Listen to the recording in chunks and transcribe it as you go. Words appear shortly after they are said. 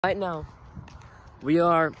Right now, we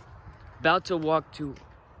are about to walk to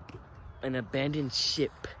an abandoned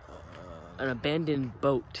ship, an abandoned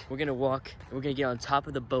boat. We're gonna walk, and we're gonna get on top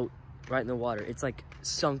of the boat, right in the water. It's like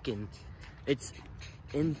sunken. It's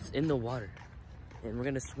in the water, and we're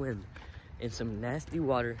gonna swim in some nasty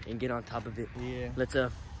water and get on top of it. Yeah. Let's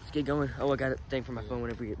get going. Oh, I got a thing for my phone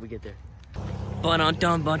whenever we get there. Rocks,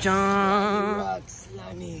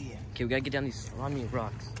 slimy. Okay, we gotta get down these slimy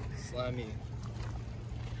rocks. Slimy.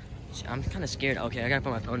 I'm kind of scared. Okay, I gotta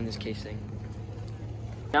put my phone in this case thing.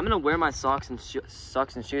 I'm gonna wear my socks and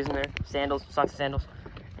shoes in there. Sandals, socks and sandals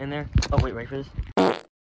in there. Oh wait, ready for this?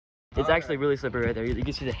 It's actually really slippery right there. You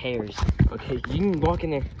can see the hairs. Okay, you can walk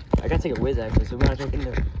in there. I gotta take a whiz actually, so we're gonna jump in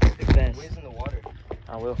there fast. Whiz in the water.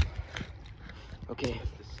 I will. Okay.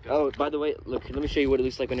 Oh, by the way, look, let me show you what it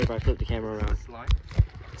looks like whenever I flip the camera around. Slime?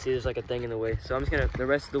 See, there's like a thing in the way. So I'm just gonna, the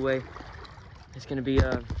rest of the way, it's gonna be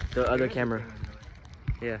the other camera.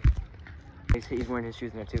 Yeah. He's wearing his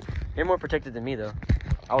shoes in there too. They're more protected than me though.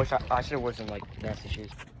 I should have worn some like nasty shoes.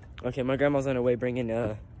 Okay, my grandma's on her way bringing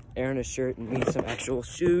Aaron a shirt and me some actual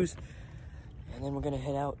shoes. And then we're gonna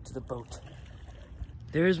head out to the boat.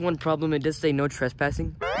 There is one problem. It does say no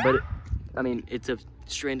trespassing, but I mean, it's a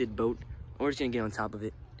stranded boat. We're just gonna get on top of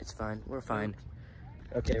it. It's fine. We're fine.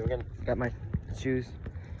 Okay, got my shoes.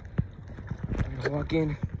 I'm gonna walk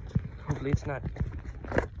in. Hopefully it's not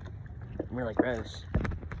really gross.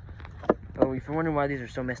 Oh, if you're wondering why these are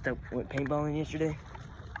so messed up, we went paintballing yesterday.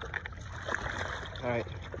 All right.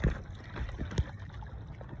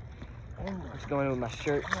 I'm just going in with my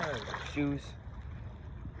shirt, shoes.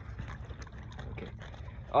 Okay.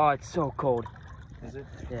 Oh, it's so cold. Is it?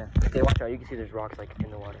 Yeah. Okay, watch out. You can see there's rocks like in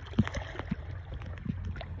the water.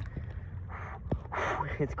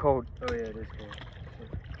 It's cold. Oh yeah, it is cold.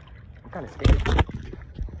 I'm kind of scared.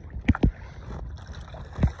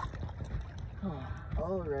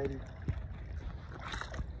 Alrighty.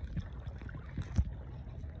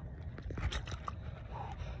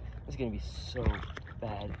 It's gonna be so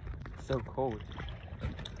bad. So cold.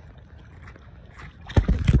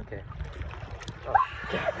 Okay. Oh.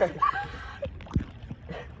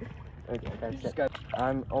 Okay, that's it.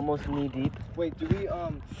 I'm almost knee deep. Wait, can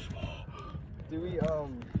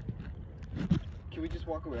we just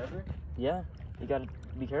walk wherever? Yeah, you gotta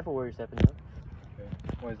be careful where you're stepping though. Okay.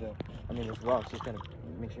 Why is that? I mean, there's rocks, just gotta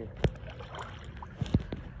make sure.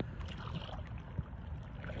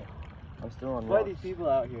 Okay. I'm still on Why are rocks. these people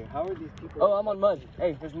out here? How are these people? Oh, I'm on mud.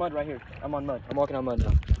 Hey, there's mud right here. I'm on mud. I'm walking on mud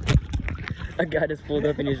now. A guy just pulled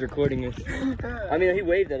up and he's recording us. I mean, he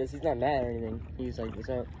waved at us. He's not mad or anything. He's like, what's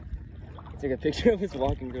up? He took a picture of us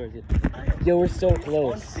walking towards it. Yo, we're so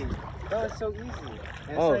close. That was so easy.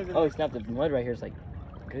 Oh, he snapped. The mud right here is like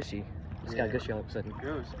gushy. It's got gushy all of a sudden.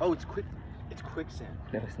 Gross. Oh, it's quicksand.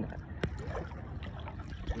 No, it's not.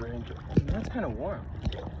 That's kind of warm.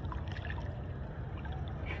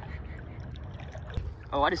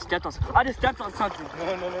 Oh, I just stepped on something. No.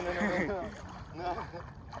 No.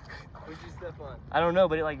 What'd you step on? I don't know,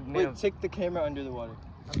 but it like made Wait, take the camera under the water.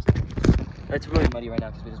 It's really muddy right now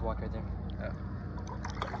because we just walked right there. Yeah.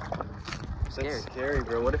 Scared. That's scary,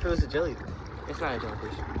 bro. What if it was a jellyfish? It's not a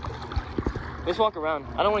jellyfish. Let's walk around.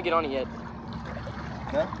 I don't want to get on it yet.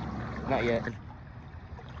 No? Not yet.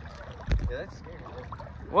 Yeah, that's scary.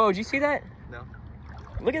 Whoa, did you see that? No.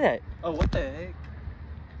 Look at that. Oh, what the heck?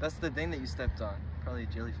 That's the thing that you stepped on. Probably a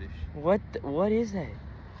jellyfish. What is that?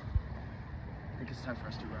 I think it's time for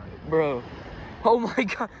us to run. Bro. Oh my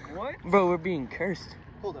god. What? Bro, we're being cursed.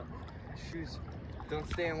 Hold up. Shoes. Don't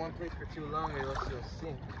stay in one place for too long or else you'll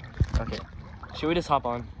sink. Okay. Should we just hop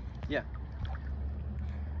on? Yeah.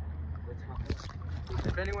 Let's hop in.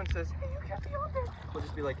 If anyone says, hey, you can't be on there, we'll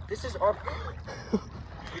just be like, this is our...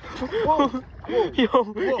 Whoa. Whoa.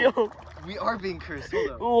 Yo. We are being cursed.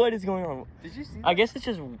 Hold up. What is going on? Did you see that? I guess it's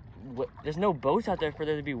just... There's no boats out there for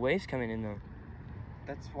there to be waves coming in though.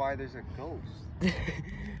 That's why there's a ghost.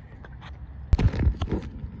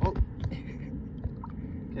 Oh.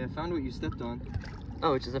 Okay, I found what you stepped on.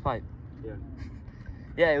 Oh, it's just a pipe. Yeah.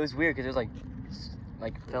 Yeah, it was weird because it was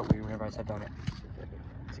like felt weird whenever I stepped on it.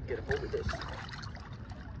 To get a hold of this.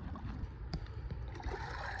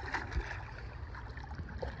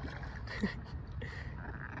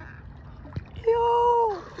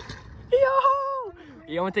 Yo!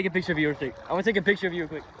 Yeah, I want to take a picture of you real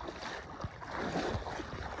quick.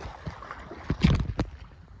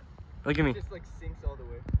 Look at me. It just like sinks all the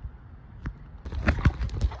way.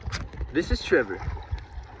 This is Trevor.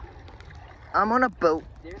 I'm on a boat.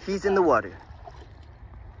 He's in the water.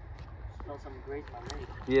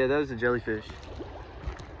 Yeah, that was a jellyfish.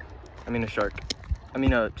 I mean a shark. I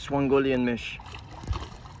mean a Swangolian fish.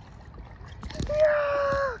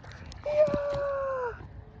 Yeah!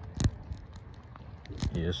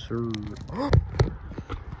 Yes, sir.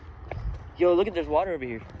 Yo, look at there's water over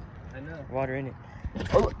here. I know. Water in it.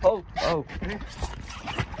 Oh.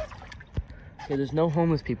 Okay, there's no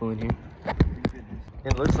homeless people in here.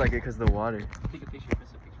 It looks like it because the water. Take a picture.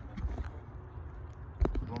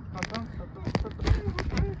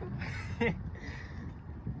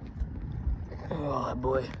 Oh, that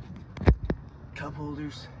boy. Cup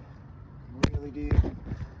holders. Really, dude.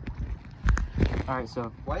 Alright,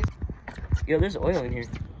 so. Why? Yo, there's oil in here.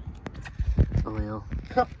 Oil.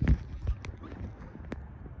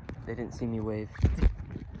 They didn't see me wave.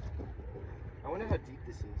 I wonder how deep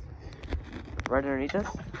this is. Right underneath us?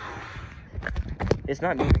 It's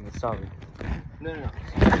not moving, it's solid. No.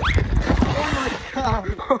 Oh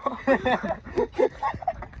my god!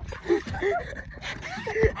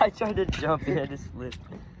 I tried to jump and I just slipped.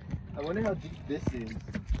 I wonder how deep this is.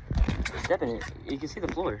 Step in it. You can see the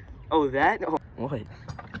floor. Oh, that? Oh. What?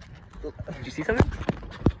 Did you see something?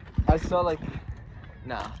 I saw like...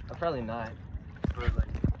 Nah, probably not. But like...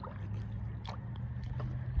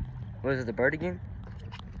 What is it, the bird again?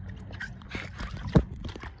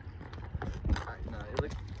 No, it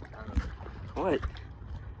looks... I don't know. What? It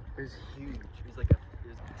was huge. It was like a...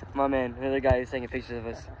 My man, the other guy is taking pictures of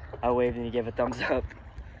us. I waved and he gave a thumbs up.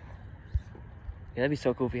 Yeah, that'd be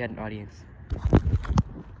so cool if we had an audience. Yeah.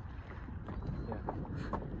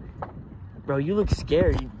 Bro, you look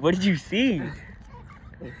scared. What did you see?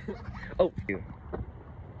 Oh.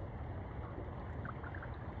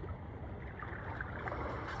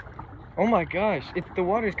 Oh my gosh, the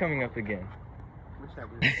water's coming up again.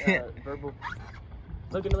 Verbal.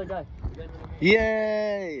 Look, another guy.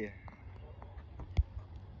 Yay!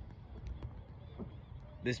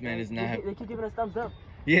 This man is not... They keep giving us thumbs up.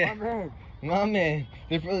 Yeah. My man. My man.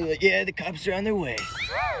 They're probably like, yeah, the cops are on their way.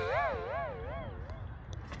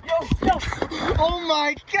 Yo! Oh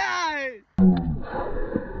my god!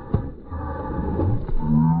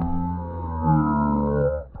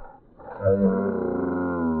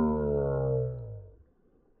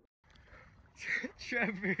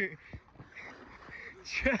 Trevor.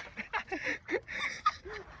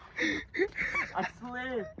 I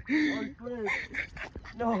slipped.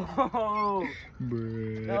 No.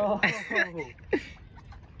 Bruh. No.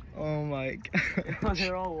 Oh my god.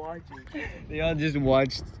 They're all watching. They all just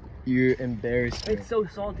watched your embarrassment. It's so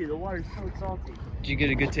salty. The water's so salty. Did you get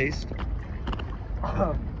a good taste?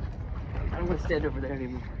 I don't want to stand over there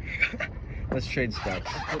anymore. Let's trade spots.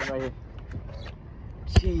 Put it right here.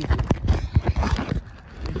 Jeez.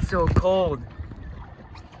 It's so cold.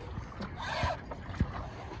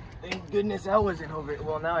 Thank goodness I wasn't over here.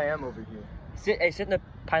 Well, now I am over here. Sit in the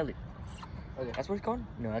pilot. Okay. That's what it's called?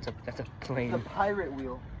 No, that's a plane. The pirate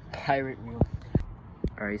wheel. Pirate wheel.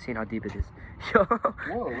 Alright, you seen how deep it is. Yo.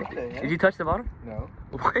 Whoa, what the heck? Did you touch the bottom? No.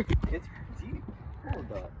 What? It's deep.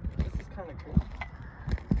 Hold up. This is kind of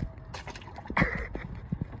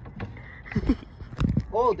crazy.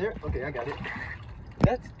 Oh, there. Okay, I got it.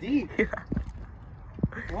 That's deep. Yeah.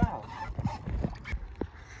 Wow.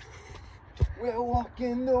 We're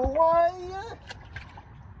walking the wire.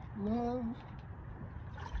 Love.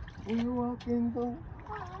 We're walking the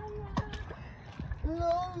wire.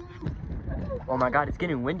 Love. Oh my god, it's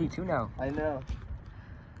getting windy too now. I know.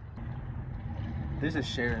 There's a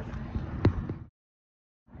sheriff.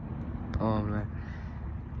 Oh man.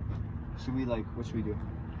 Should we like, what should we do?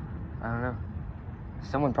 I don't know.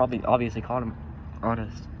 Someone probably obviously caught him on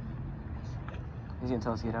us. He's gonna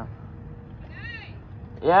tell us to get out. Hey!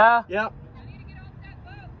 Yeah? Yep. I need to get off that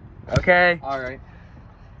boat. Okay. Alright.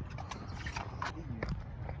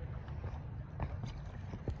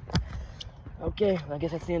 Okay, I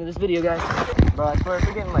guess that's the end of this video, guys. Bro, I swear if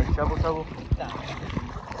we're getting like trouble.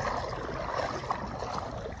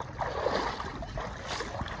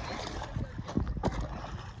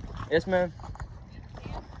 Yes, ma'am.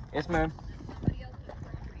 Yes, ma'am. Somebody else's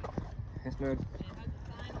property. Yes, ma'am. And it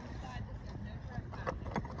has a sign on the side that says no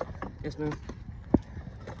trespassing. Yes, ma'am.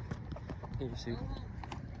 Here, Sue.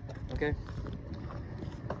 Okay.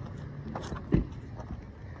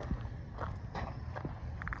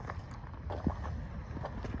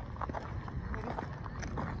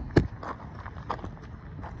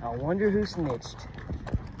 I wonder who snitched.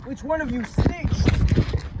 Which one of you snitched?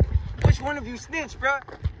 Which one of you snitched, bruh?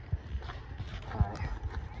 Alright.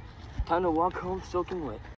 Time to walk home soaking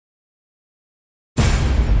wet.